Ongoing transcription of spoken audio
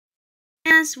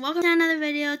fans, welcome to another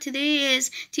video. Today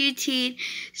is TT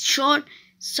short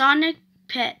Sonic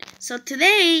pet. So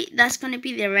today that's gonna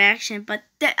be the reaction, but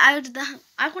I'm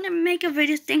gonna make a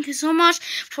video. Thank you so much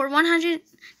for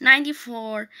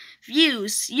 194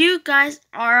 views. You guys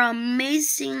are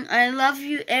amazing. I love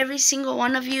you, every single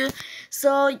one of you.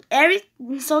 So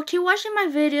keep watching my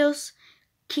videos,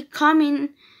 keep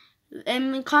commenting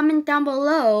and comment down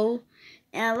below.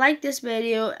 And I like this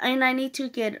video, and I need to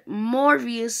get more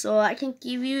views so I can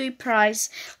give you a prize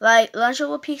like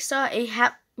Lunchable Pizza, a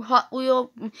Hot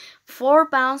Wheel, 4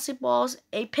 bouncy balls,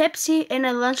 a Pepsi, and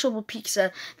a Lunchable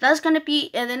Pizza. That's gonna be,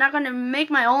 and then I'm gonna make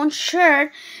my own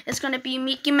shirt. It's gonna be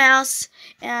Mickey Mouse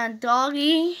and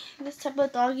Doggy. This type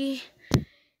of doggy.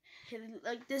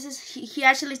 Like this is he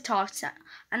actually talks.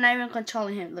 I'm not even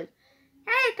controlling him. Like,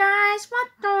 hey guys, what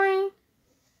doing?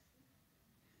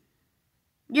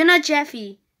 You're not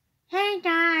Jeffy. Hey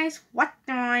guys, what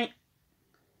doing?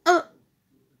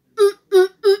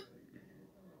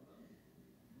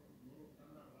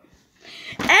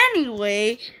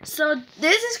 Anyway, so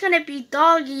this is gonna be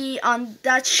Doggy on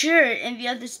that shirt, and the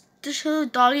other two,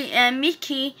 Doggy and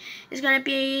Mickey, is gonna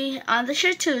be on the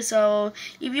shirt too. So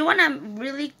if you wanna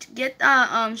really get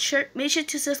the shirt, make sure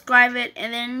to subscribe it,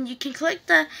 and then you can click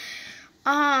the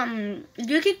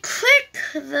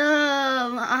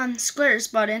squares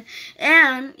button,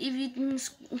 and if you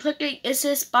click it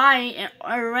says buy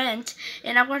or rent,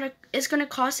 and it's gonna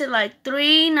cost it like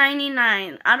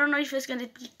 $3.99. I don't know if it's gonna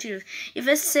be $2. If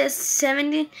it says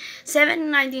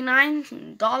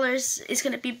 $7.99, it's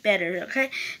gonna be better.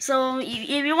 Okay, so if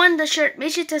you want the shirt,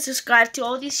 make sure to subscribe to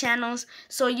all these channels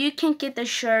so you can get the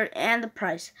shirt and the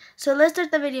price. So let's start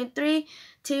the video. 3,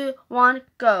 2, 1,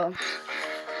 go.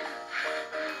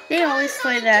 They always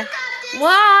play that.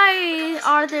 Why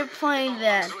are they playing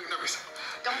that?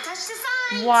 Don't touch the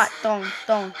signs. What? Don't.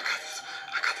 I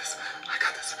got this.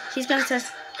 He's gonna touch.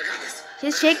 I got this.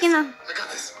 He's shaking them. I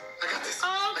got this.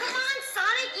 Oh, come on,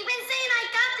 Sonic. You've been saying I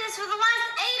got this for the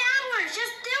last 8 hours.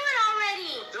 Just do it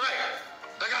already. You're right.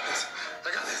 I got this.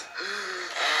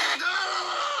 No,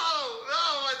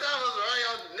 my dad was right.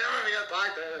 I'll never be a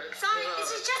doctor. Sonic,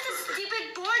 this is just a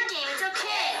stupid board game. It's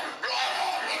okay.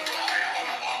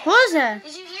 Who is that?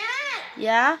 Did you hear that?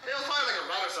 Yeah. It was probably like a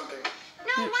rat or something.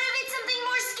 No, what if it's something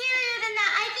more scarier than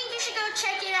that? I think you should go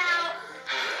check it out.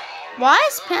 Why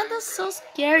is Panda so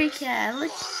scary, cat?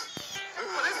 Look.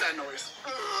 What is that noise?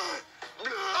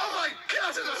 Oh my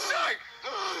gosh, it's a shark!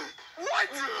 What?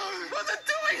 What's it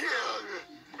doing here?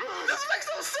 This makes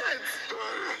no sense.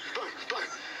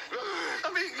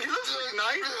 I mean, he looks really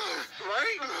nice,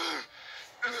 right?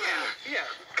 Yeah.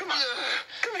 Come on.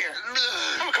 Come here.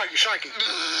 I'm gonna call you Sharky.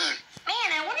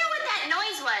 Man, I wonder what that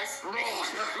noise was. Sonic,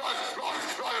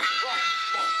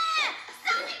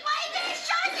 why is there a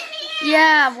shark in here?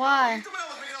 Yeah, why? Someone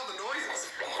else making all the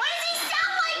noises. Why does he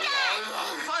sound like that?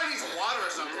 He probably needs water or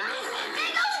something.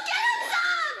 Then go get him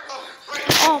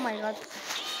some. Oh my god.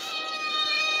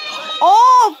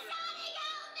 Oh!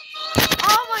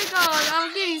 Oh my god,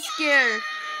 I'm getting scared.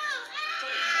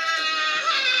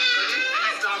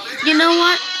 You know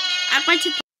what? I'm going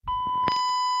to.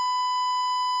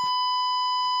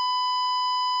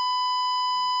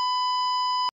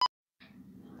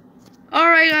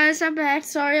 Alright guys, I'm back.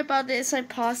 Sorry about this. I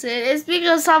paused it. It's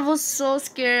because I was so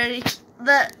scared.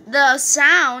 The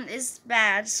sound is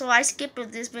bad, so I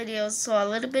skipped this video so a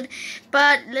little bit.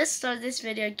 But let's start this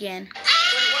video again.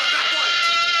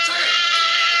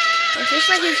 It feels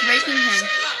like he's breaking him.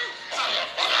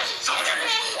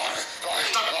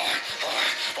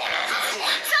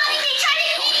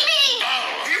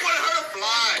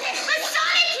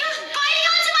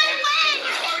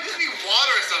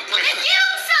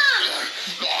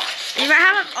 If I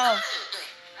have a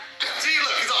See,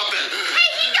 look, he's all bent. Hey,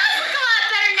 he does look a lot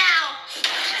better now.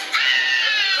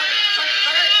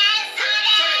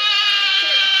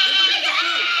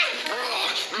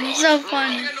 It's so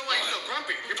funny. I know why he's so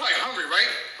grumpy. You're probably hungry, right?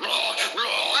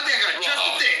 I think I got just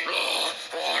the thing.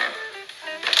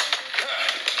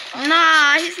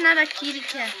 Nah, he's not a kitty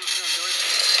cat.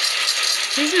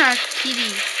 He's not a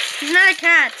kitty. He's not a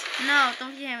cat. No,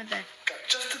 don't feed him with that. Got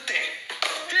just the thing.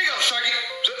 Here you go, Sharky.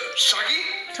 Sharky?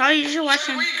 Tell you should watch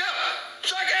him. Where you go?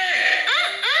 Sharky!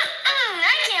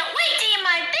 I can't wait to eat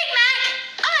my Big Mac.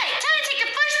 All right, time to take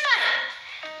your first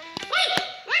bite. Wait,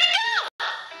 where'd it go?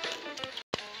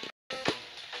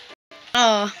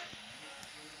 Oh.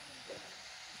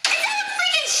 Is that a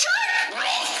freaking shark?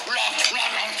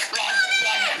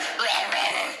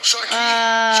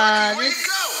 Sharky, where you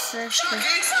go? Sonic.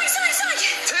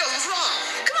 Tails, what's wrong?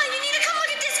 Come on, you need to come look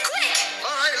at this quick.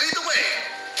 All right, lead the way.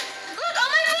 Look, all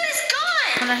my food is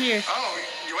gone. Hold on here. Oh,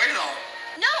 you ate it all.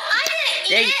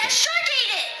 There ate you it. go. A shark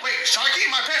ate it. Wait, Sharky,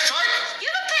 my pet shark? You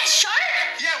have a pet shark?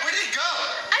 Yeah, where did he go?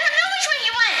 I don't know which way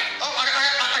he went. Oh, I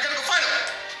gotta go find him.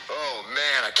 Oh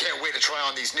man, I can't wait to try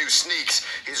on these new sneaks.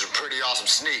 These are pretty awesome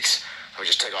sneaks. Let me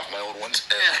just take off my old ones.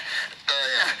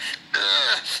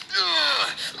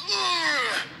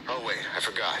 Oh wait, I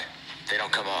forgot. They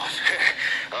don't come off.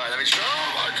 All right, let me try.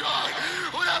 Oh my God!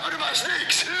 What happened to my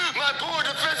sneaks? My poor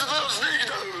defensive little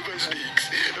sneaks. Oh, my sneaks.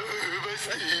 Oh, my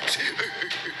sneaks.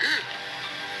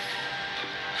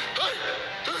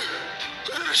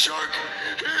 Is it a shark?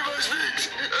 Hey, my sneaks.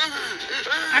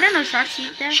 I don't know sharks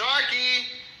eat that. Sharky!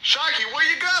 Sharky, where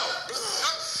you go?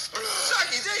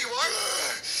 Sharky, there you are.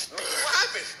 What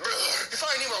happened? You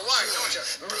probably need more wine, don't you?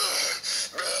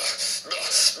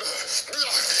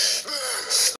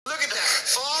 Look at that.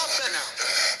 All set now.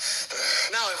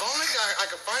 Now, if only I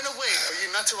could find a way for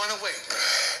you not to run away.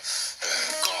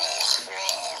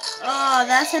 Oh,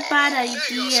 that's a bad There you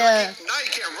go, idea. Sharky. Now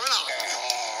you can't run off.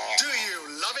 Do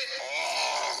you love it?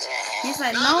 He's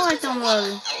like, no, I don't love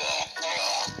it.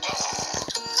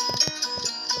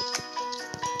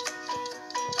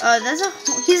 Oh, that's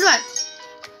a. He's like,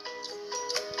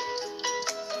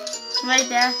 right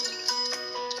there.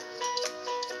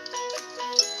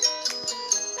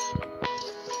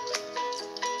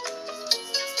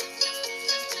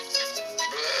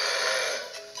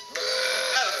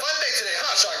 Had a fun day today,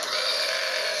 huh, Shark?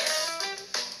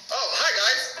 Oh, hi,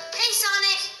 guys. Hey,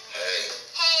 Sonic. Hey.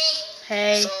 Hey.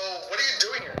 Hey. So, what are you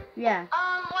doing here? Yeah.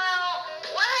 Well,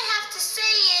 what I have to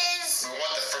say is, We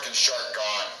want the frickin' shark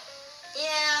gone.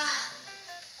 yeah,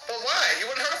 But why? He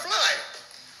wouldn't hurt a fly.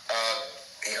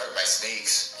 He hurt my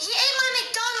sneaks. he ate my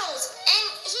McDonald's, and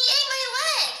he ate my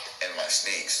leg. And my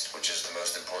sneaks, which is the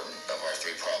most important of our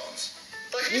three problems.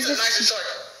 But he's the nicest shark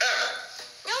ever.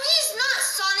 No, he's not,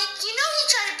 Sonic. You know he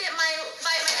tried to bite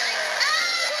my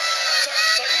leg.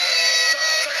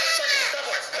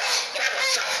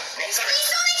 Please,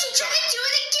 Sonic, he tried to do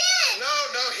it again.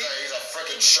 No, he's a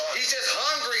frickin' shark. He's just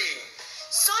hungry.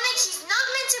 Sonic, he's not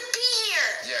meant to be here.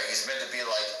 Yeah, he's meant to be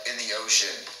like in the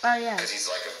ocean. Oh yeah. Because he's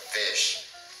like a fish.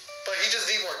 But he just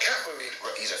needs more cat food.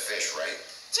 He's a fish, right?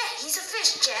 Yeah, he's a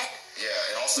fish, Jet. Yeah,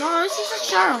 and also. No, this is a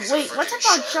shark. Wait, what's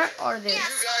about shark are there?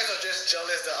 You guys are just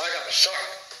jealous that I got a shark.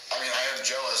 I mean, I am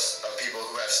jealous of people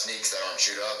who have sneaks that aren't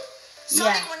chewed up.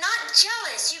 Sonic, Yeah. we're not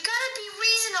jealous. You gotta be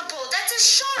reasonable. That's a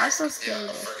shark. I'm so Yeah,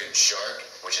 scared. a freaking shark,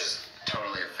 which is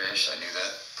totally a fish. I knew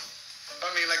that.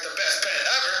 I mean, like the best pet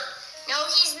ever. No,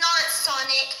 he's not,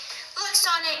 Sonic. Look,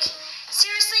 Sonic.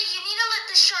 Seriously, you need to let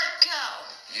the shark go.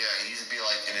 Yeah, he needs to be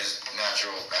like in his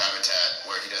natural habitat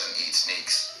where he doesn't eat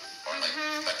snakes, or like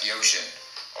the ocean,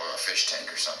 or a fish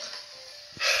tank or something.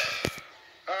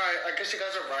 All right, I guess you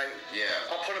guys are right. Yeah,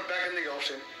 I'll put him back in the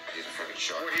ocean he's a freaking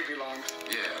shark. where he belongs.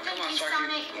 Yeah, Thank on, you, Sharky.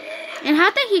 Sonic. And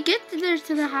how did he get there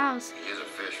to the house? he is a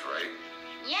fish, right?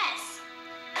 Yes.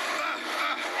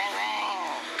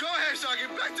 Go ahead, Sharky.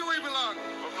 Back to where you belong.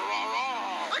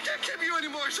 I can't keep you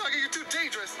anymore, Sharky. You're too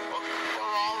dangerous.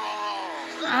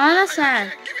 Oh, that's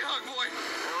sad. Give me a hug, boy.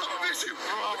 I'm gonna miss you.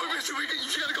 I'm gonna miss you.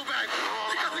 You gotta go back.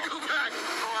 You gotta go back.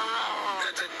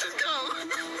 Just go.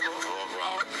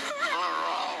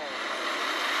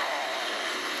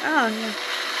 Oh yeah.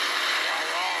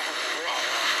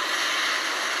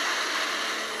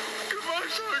 Goodbye,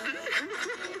 Sharky.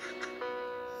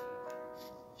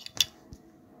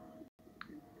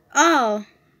 Oh,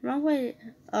 wrong way.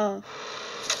 Oh.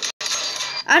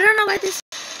 I don't know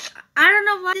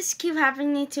why this keep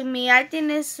happening to me. I think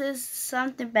this is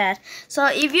something bad. So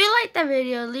if you like the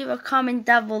video, leave a comment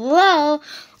down below.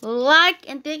 Like,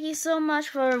 and thank you so much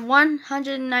for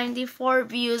 194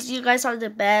 views. You guys are the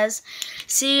best.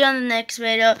 See you on the next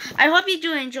video. I hope you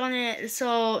do enjoy it.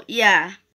 So yeah.